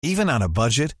Even on a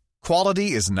budget,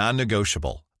 quality is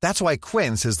non-negotiable. That's why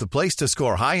Quince is the place to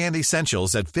score high-end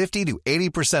essentials at 50 to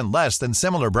 80% less than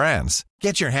similar brands.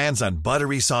 Get your hands on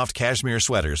buttery soft cashmere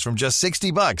sweaters from just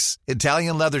 $60,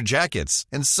 Italian leather jackets,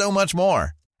 and so much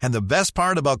more. And the best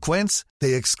part about Quince,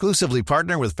 they exclusively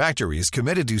partner with factories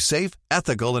committed to safe,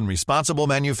 ethical, and responsible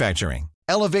manufacturing.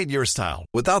 Elevate your style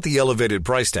without the elevated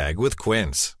price tag with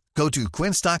Quince. Go to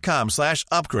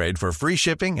quince.com/upgrade for free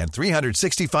shipping and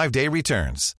 365-day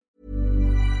returns.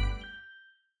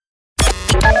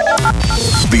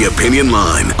 The Opinion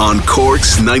Line on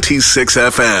Cork's 96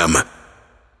 FM.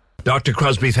 Dr.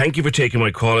 Crosby, thank you for taking my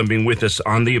call and being with us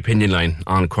on The Opinion Line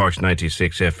on Cork's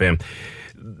 96 FM.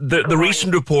 The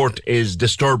recent report is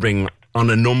disturbing on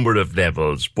a number of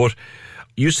levels, but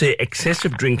you say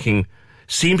excessive drinking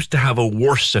seems to have a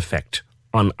worse effect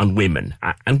on women.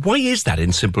 And why is that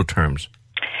in simple terms?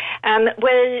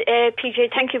 PJ,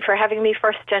 thank you for having me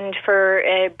first and for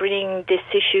bringing this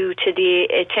issue to the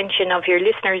attention of your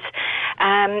listeners.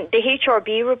 The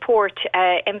HRB report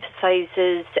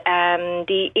emphasises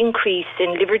the increase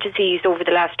in liver disease over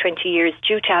the last 20 years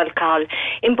due to alcohol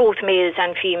in both males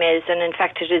and females, and in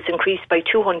fact it has increased by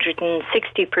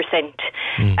 260%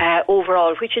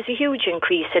 overall, which is a huge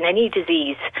increase in any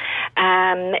disease.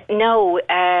 Now,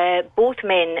 both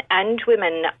men and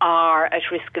women are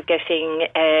at risk of getting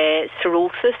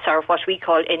cirrhosis, or what we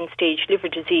call end-stage liver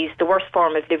disease, the worst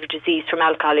form of liver disease from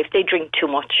alcohol, if they drink too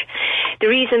much. The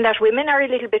reason that women are a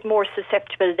little bit more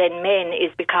susceptible than men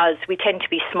is because we tend to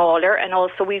be smaller, and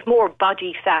also we've more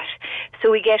body fat,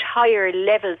 so we get higher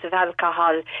levels of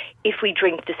alcohol if we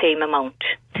drink the same amount.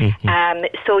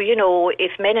 So, you know,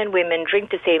 if men and women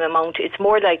drink the same amount, it's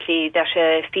more likely that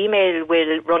a female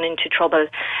will run into trouble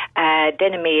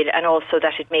than a male, and also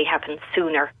that it may happen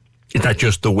sooner. Is that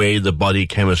just the way the body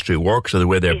chemistry works, or the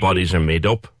way their bodies are made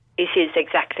up? It is,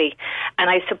 exactly. And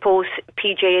I suppose,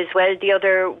 PJ, as well, the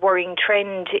other worrying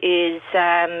trend is,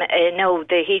 now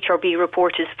the HRB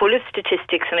report is full of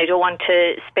statistics, and I don't want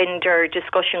to spend our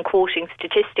discussion quoting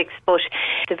statistics, but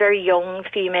the very young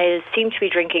females seem to be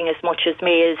drinking as much as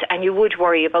males, and you would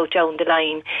worry about down the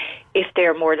line if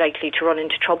they're more likely to run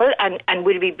into trouble, and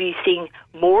will we be seeing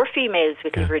more females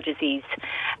with liver disease?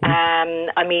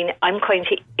 I mean, I'm quite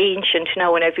ancient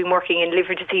now, and I've been working in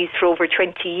liver disease for over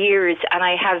 20 years, and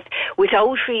I have,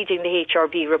 without reading the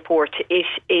HRB report, it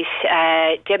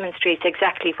demonstrates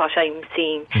exactly what I'm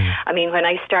seeing. I mean, when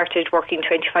I started working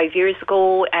 25 years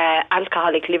ago,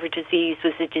 alcoholic liver disease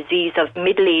was a disease of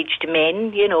middle-aged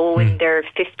men, you know, in their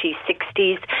 50s,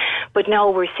 60s, but now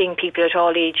we're seeing people at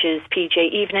all ages, PJ,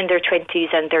 even in their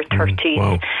 20s and their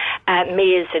 30s,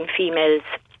 males and females.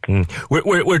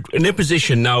 We're in a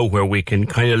position now where we can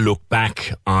kind of look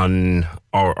back on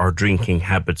our drinking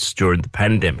habits during the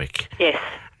pandemic. Yes.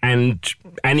 And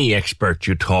any expert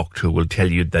you talk to will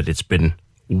tell you that it's been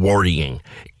worrying.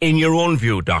 In your own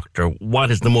view, Doctor,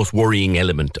 what is the most worrying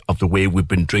element of the way we've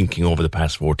been drinking over the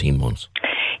past 14 months?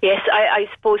 Yes, I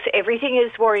suppose everything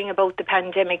is worrying about the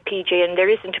pandemic, PJ, and there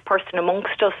isn't a person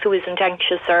amongst us who isn't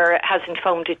anxious or hasn't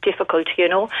found it difficult, you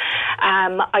know.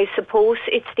 I suppose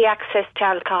it's the access to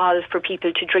alcohol for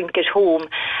people to drink at home.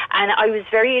 And I was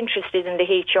very interested in the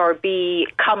HRB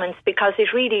comments because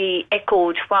it really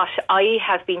echoed what I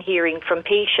have been hearing from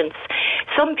patients.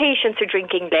 Some patients are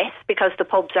drinking less because the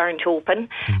pubs aren't open,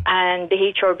 and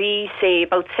the HRB say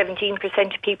about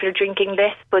 17% of people are drinking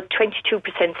less, but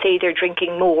 22% say they're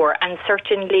drinking more. And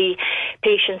certainly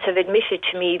patients have admitted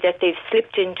to me that they've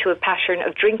slipped into a pattern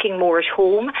of drinking more at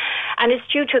home, and it's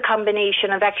due to a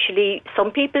combination of actually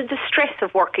some people the stress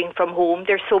of working from home,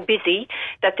 they're so busy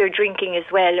that they're drinking as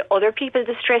well. Other people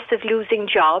the stress of losing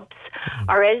jobs,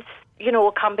 or else, you know,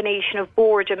 a combination of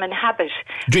boredom and habit.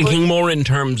 Drinking more in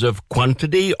terms of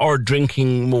quantity, or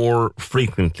drinking more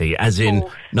frequently, as in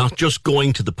not just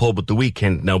going to the pub at the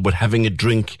weekend now, but having a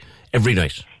drink every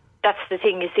night? That's the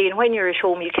thing, you see, and when you're at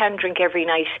home you can drink every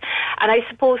night. And I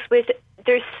suppose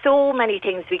there's so many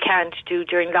things we can't do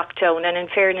during lockdown, and in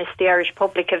fairness the Irish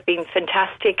public have been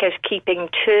fantastic at keeping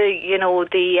to, you know,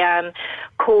 the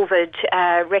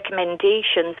COVID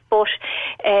recommendations, but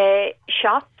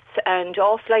shops and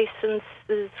off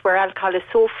licences where alcohol is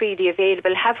so freely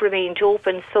available have remained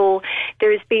open, so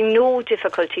there has been no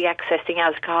difficulty accessing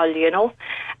alcohol, you know.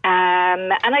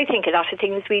 And I think a lot of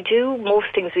things we do, most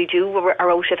things we do, are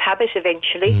out of habit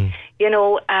eventually, you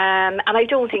know, and I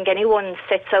don't think anyone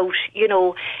sets out, you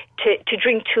know, to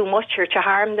drink too much or to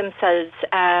harm themselves,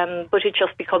 but it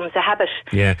just becomes a habit.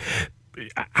 Yeah.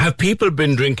 Have people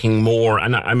been drinking more?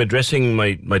 And I'm addressing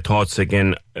my thoughts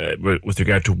again with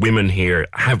regard to women here.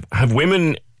 Have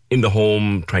women in the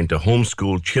home trying to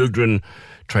homeschool children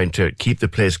trying to keep the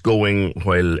place going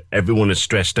while everyone is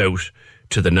stressed out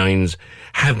to the nines.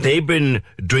 Have they been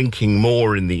drinking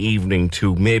more in the evening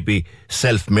to maybe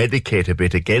self-medicate a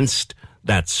bit against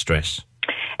that stress?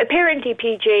 Apparently,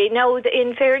 PJ. Now,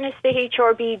 in fairness, the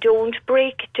HRB don't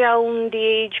break down the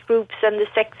age groups and the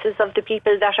sexes of the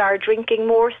people that are drinking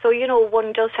more. So,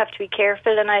 one does have to be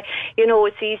careful. And,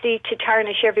 it's easy to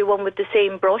tarnish everyone with the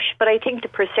same brush. But I think the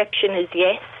perception is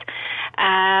yes.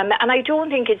 And I don't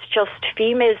think it's just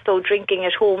females, though, drinking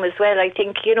at home as well. I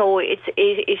think,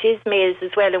 it is males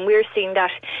as well. And we're seeing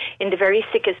that in the very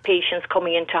sickest patients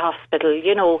coming into hospital.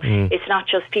 It's not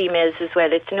just females as well.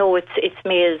 It's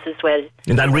males as well.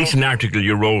 In that recent article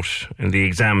you wrote in the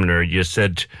Examiner, you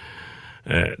said,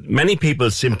 many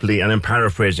people simply, and I'm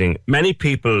paraphrasing, many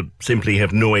people simply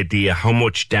have no idea how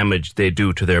much damage they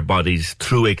do to their bodies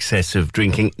through excessive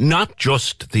drinking, not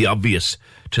just the obvious,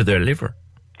 to their liver.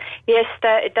 Yes,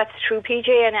 that's true, PJ,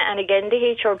 and again,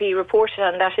 the HRB reported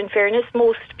on that. In fairness,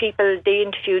 most people they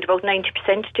interviewed, about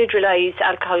 90%, did realise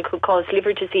alcohol could cause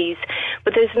liver disease,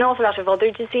 but there's an awful lot of other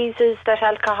diseases that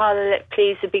alcohol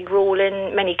plays a big role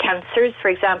in. Many cancers, for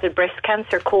example, breast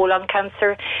cancer, colon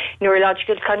cancer,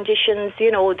 neurological conditions.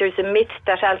 There's a myth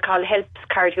that alcohol helps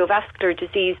cardiovascular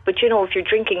disease, but if you're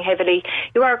drinking heavily,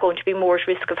 you are going to be more at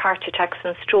risk of heart attacks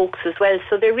and strokes as well.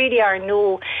 So there really are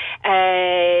no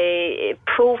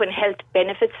proven health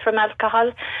benefits from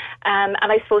alcohol. And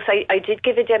I suppose I did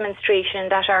give a demonstration in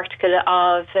that article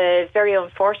of a very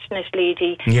unfortunate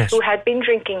lady who had been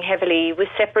drinking heavily, was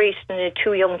separated and had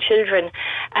 2 young children.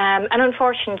 And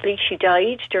unfortunately, she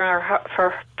died during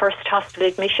her first hospital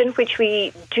admission, which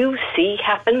we do see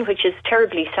happen, which is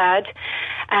terribly sad.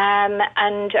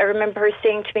 And I remember her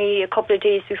saying to me a couple of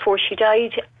days before she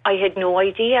died, I had no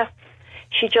idea.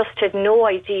 She just had no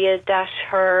idea that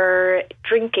her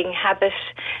drinking habit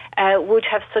would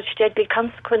have such deadly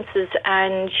consequences,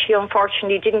 and she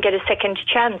unfortunately didn't get a second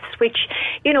chance, which,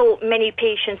 many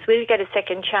patients will get a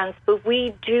second chance, but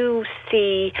we do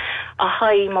see a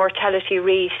high mortality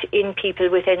rate in people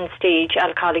with end-stage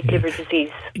alcoholic liver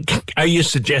disease. Are you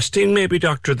suggesting maybe,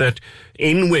 Doctor, that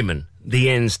in women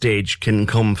the end stage can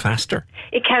come faster?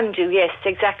 It can do, yes,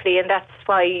 exactly. And that's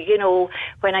why,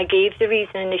 when I gave the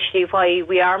reason initially why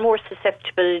we are more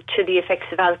susceptible to the effects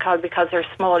of alcohol because they're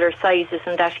smaller sizes,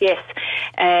 and that, yes,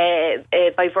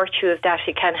 by virtue of that,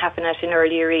 it can happen at an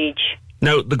earlier age.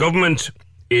 Now, the government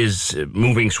is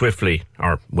moving swiftly,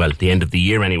 or, the end of the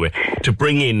year anyway, to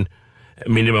bring in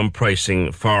minimum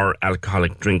pricing for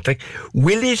alcoholic drink.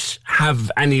 Will it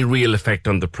have any real effect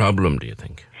on the problem, do you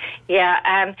think?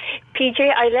 Yeah, PJ,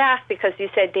 I laugh because you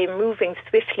said they're moving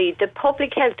swiftly. The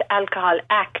Public Health Alcohol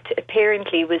Act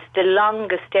apparently was the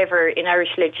longest ever in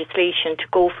Irish legislation to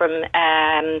go from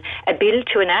a bill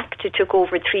to an act. It took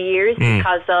over 3 years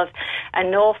because of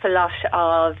an awful lot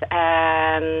of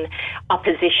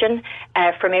opposition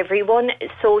from everyone.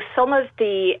 So some of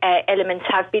the elements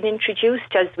have been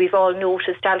introduced. As we've all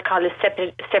noticed, alcohol is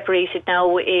separated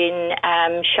now in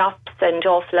shops and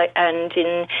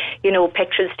in,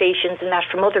 petrol stations and that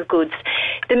from other goods.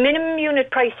 The minimum unit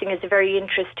pricing is a very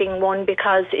interesting one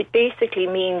because it basically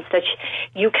means that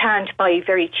you can't buy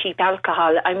very cheap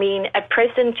alcohol. I mean, at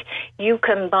present, you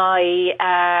can buy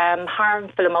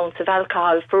harmful amounts of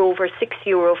alcohol for over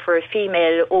 €6 for a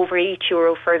female, over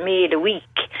 €8 for a male a week.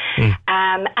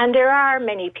 And there are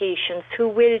many patients who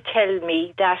will tell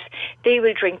me that they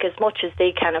will drink as much as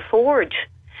they can afford.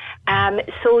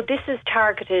 So this is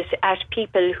targeted at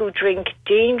people who drink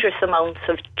dangerous amounts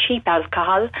of cheap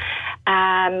alcohol.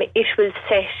 It will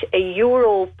set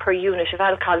 €1 per unit of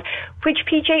alcohol, which,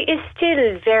 PJ, is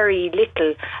still very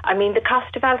little. I mean, the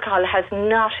cost of alcohol has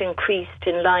not increased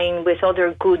in line with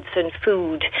other goods and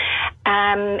food.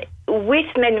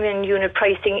 With minimum unit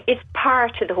pricing, it's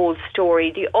part of the whole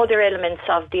story. The other elements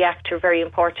of the Act are very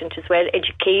important as well.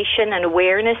 Education and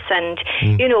awareness, and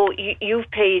you've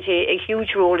played a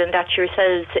huge role in that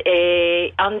yourselves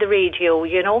on the radio,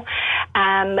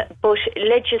 but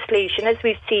legislation, as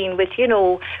we've seen with,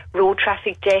 road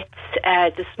traffic deaths,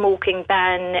 the smoking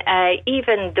ban,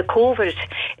 even the COVID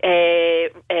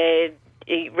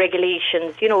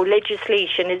regulations,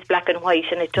 legislation is black and white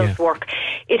and it does work.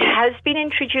 It has been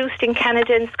introduced in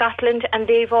Canada and Scotland, and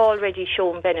they've already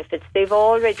shown benefits. They've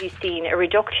already seen a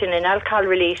reduction in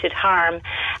alcohol-related harm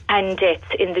and deaths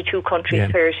in the 2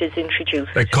 countries where it is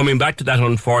introduced. Coming back to that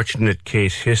unfortunate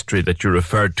case history that you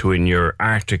referred to in your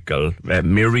article,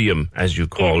 Miriam, as you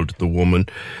called the woman,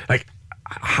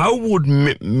 how would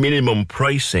minimum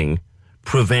pricing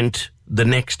prevent the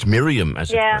next Miriam,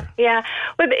 as it were? Yeah.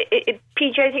 Well,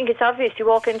 PJ, I think it's obvious. You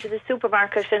walk into the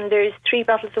supermarket and there's 3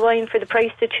 bottles of wine for the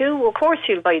price of 2. Of course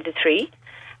you'll buy the 3.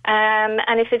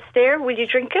 And if it's there, will you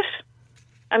drink it?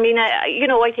 I mean,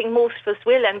 I think most of us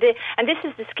will. And this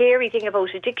is the scary thing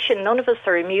about addiction. None of us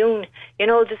are immune.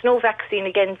 There's no vaccine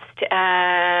against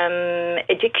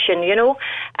addiction,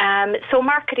 So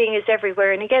marketing is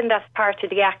everywhere. And again, that's part of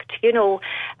the act,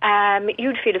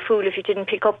 You'd feel a fool if you didn't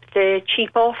pick up the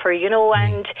cheap offer,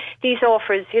 And these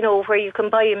offers, where you can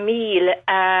buy a meal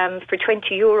for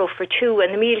 €20 for two,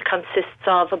 and the meal consists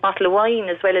of a bottle of wine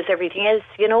as well as everything else,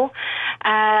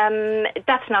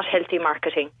 That's not healthy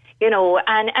marketing.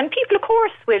 And people, of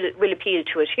course, will appeal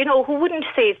to it. Who wouldn't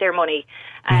save their money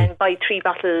and buy 3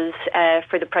 bottles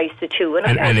for the price of 2?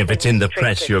 And if it's in the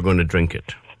press, you're going to drink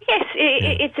it. Yes,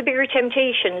 it's a bigger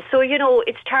temptation. So,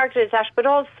 it's targeted at that, but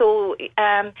also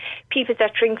people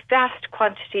that drink vast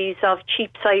quantities of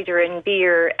cheap cider and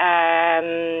beer,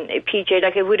 PJ,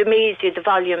 like it would amaze you the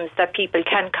volumes that people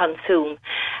can consume.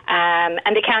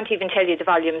 And they can't even tell you the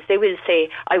volumes. They will say,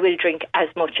 I will drink as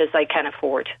much as I can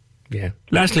afford. Yeah.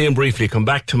 Lastly and briefly, come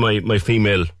back to my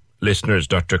female listeners,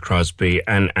 Dr. Crosby,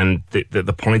 and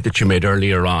the point that you made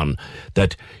earlier on,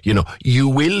 that, you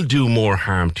will do more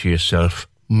harm to yourself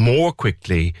more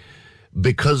quickly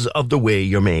because of the way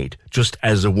you're made, just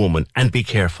as a woman, and be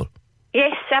careful.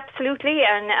 Yes, absolutely.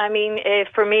 And I mean,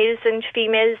 for males and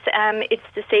females, it's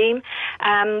the same.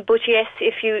 But yes,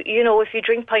 if you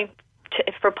drink pint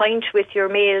for pint with your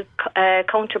male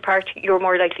counterpart, you're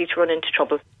more likely to run into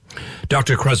trouble.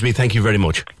 Dr. Crosby, thank you very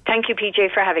much. Thank you,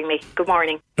 PJ, for having me. Good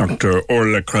morning. Dr.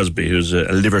 Orla Crosby, who's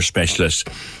a liver specialist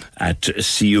at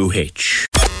CUH.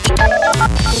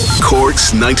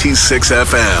 Cork's 96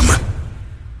 FM.